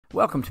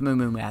Welcome to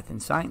MooMooMath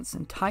and Science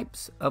and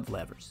Types of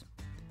Levers.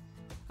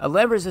 A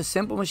lever is a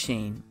simple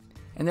machine,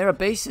 and they're a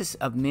basis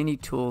of many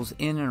tools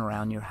in and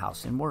around your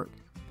house and work.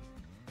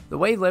 The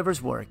way levers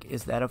work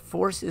is that a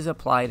force is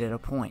applied at a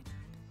point,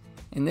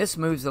 and this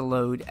moves the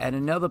load at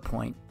another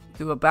point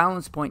through a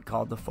balance point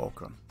called the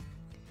fulcrum.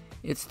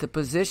 It's the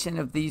position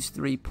of these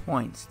 3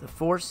 points, the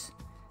force,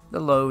 the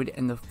load,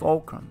 and the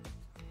fulcrum,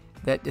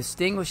 that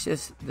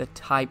distinguishes the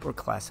type or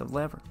class of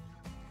lever.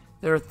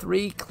 There are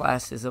 3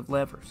 classes of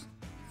levers: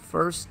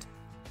 first,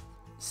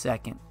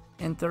 second,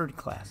 and third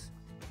class.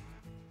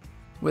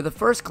 With a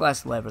first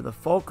class lever, the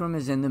fulcrum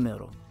is in the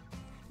middle,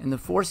 and the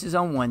force is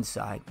on one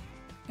side,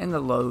 and the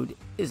load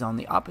is on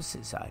the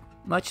opposite side,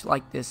 much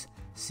like this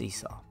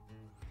seesaw.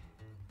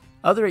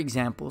 Other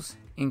examples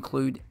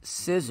include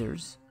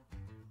scissors.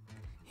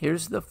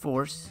 Here's the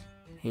force,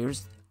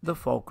 here's the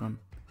fulcrum,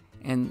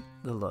 and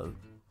the load.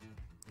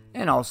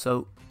 And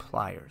also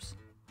pliers.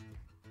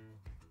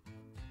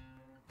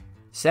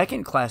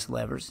 Second class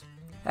levers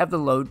have the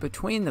load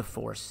between the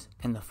force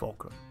and the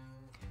fulcrum.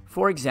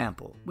 For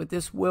example, with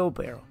this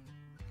wheelbarrow,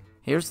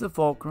 here's the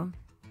fulcrum,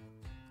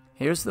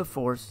 here's the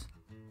force,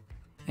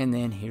 and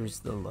then here's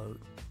the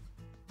load.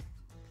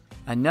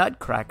 A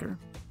nutcracker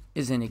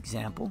is an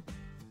example,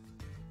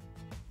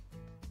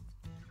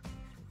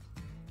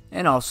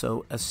 and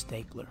also a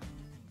stapler.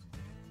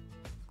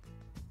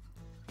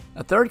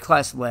 A third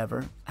class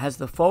lever has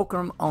the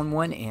fulcrum on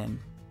one end,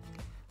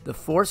 the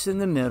force in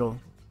the middle,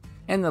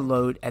 and the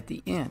load at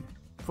the end.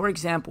 For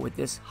example, with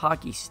this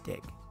hockey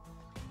stick.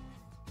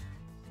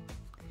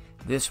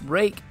 This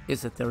rake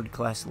is a third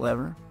class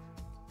lever,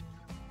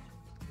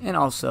 and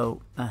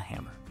also a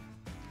hammer.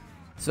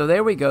 So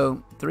there we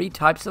go, 3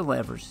 types of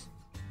levers.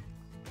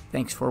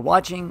 Thanks for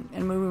watching,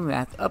 and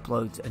MooMooMath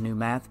uploads a new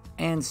math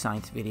and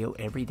science video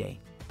every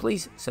day.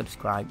 Please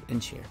subscribe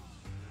and share.